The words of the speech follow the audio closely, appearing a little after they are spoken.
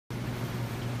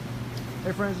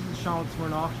Hey friends, this is Sean with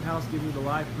Smyrna Auction House giving you the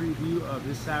live preview of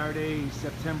this Saturday,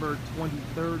 September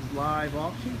 23rd's live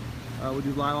auction. We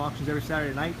do live auctions every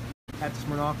Saturday night at the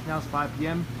Smyrna Auction House, 5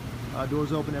 p.m.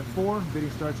 Doors open at 4, bidding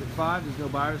starts at 5. There's no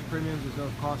buyer's premiums, there's no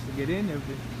cost to get in.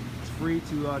 It's free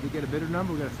to get a bidder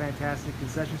number. We've got a fantastic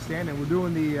concession stand, and we're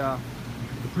doing the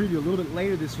preview a little bit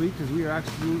later this week because we are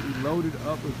absolutely loaded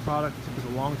up with product. It took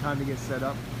us a long time to get set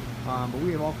up, but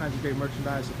we have all kinds of great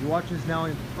merchandise. If you're watching this now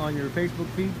on your Facebook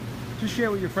feed, just share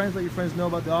it with your friends, let your friends know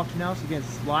about the auction house. Again,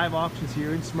 it's live auctions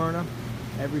here in Smyrna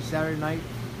every Saturday night,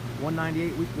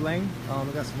 198 Weakley Lane.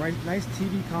 We've got some nice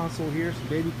TV console here, some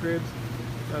baby cribs,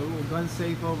 got a little gun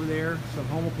safe over there, some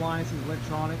home appliances,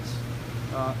 electronics,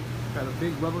 got a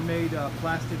big Rubbermaid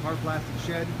hard plastic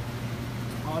shed,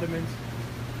 ottomans,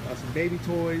 some baby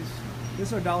toys. This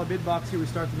is our dollar bid box here. We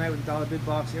start the night with a dollar bid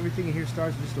box. Everything in here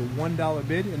starts with just a $1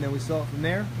 bid, and then we sell it from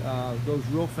there. It goes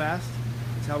real fast.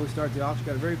 That's how we start the auction.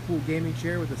 Got a very cool gaming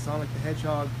chair with the Sonic the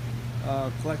Hedgehog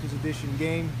Collector's Edition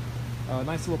game.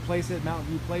 Nice little playset, Mountain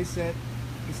View playset.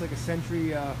 It's like a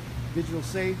Sentry digital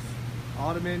safe.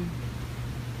 Ottoman.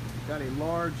 Got a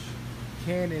large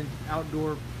Canon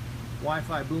outdoor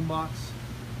Wi-Fi boombox.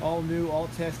 All new, all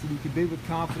tested. You can bid with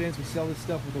confidence. We sell this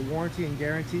stuff with a warranty and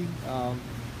guarantee. So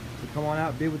come on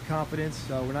out, bid with confidence.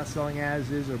 We're not selling as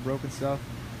is or broken stuff.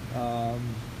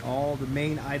 All the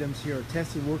main items here are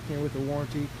tested, working with a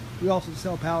warranty. We also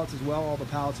sell pallets as well. All the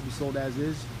pallets will be sold as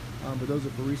is, but those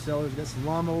are for resellers. We've got some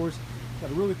lawnmowers.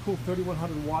 Got a really cool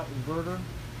 3100 watt inverter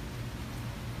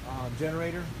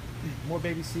generator. More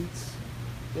baby seats,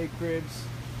 big cribs,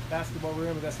 basketball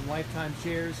room. We've got some Lifetime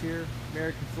chairs here,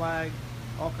 American flag,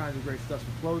 all kinds of great stuff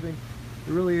for clothing.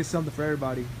 It really is something for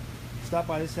everybody. Stop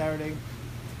by this Saturday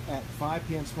at 5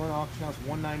 p.m. Smyrna Auction House,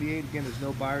 198. Again, there's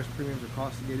no buyer's premiums or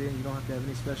cost to get in. You don't have to have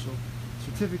any special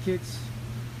certificates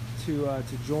to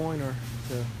join or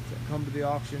to come to the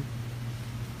auction.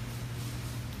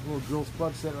 A little drill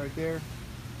plug set right there.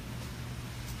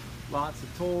 Lots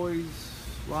of toys,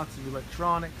 lots of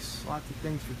electronics, lots of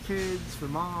things for kids, for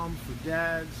moms, for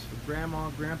dads, for grandma,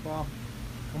 grandpa.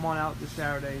 Come on out this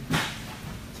Saturday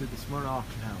to the Smyrna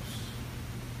Auction House.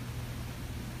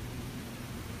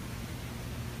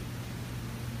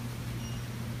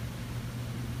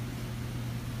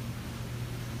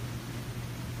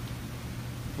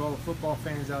 For all the football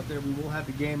fans out there, we will have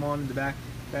the game on in the back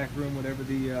room, whatever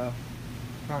the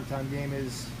primetime game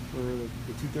is for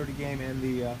the 2:30 game and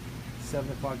the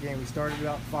 7 o'clock game. We started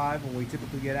about 5 when we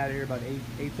typically get out of here about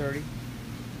 8:30.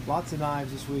 Lots of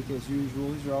knives this week as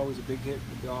usual. These are always a big hit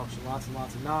with the auction. Lots and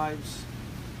lots of knives,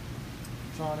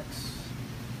 electronics,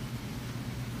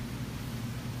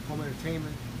 home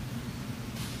entertainment.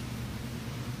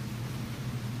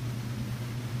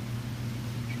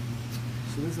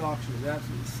 So this auction is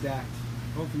absolutely stacked.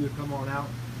 Hopefully you'll come on out.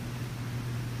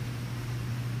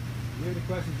 If you have any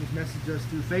questions, just message us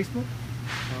through Facebook.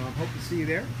 Hope to see you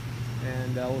there.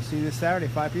 And we'll see you this Saturday,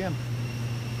 5 p.m.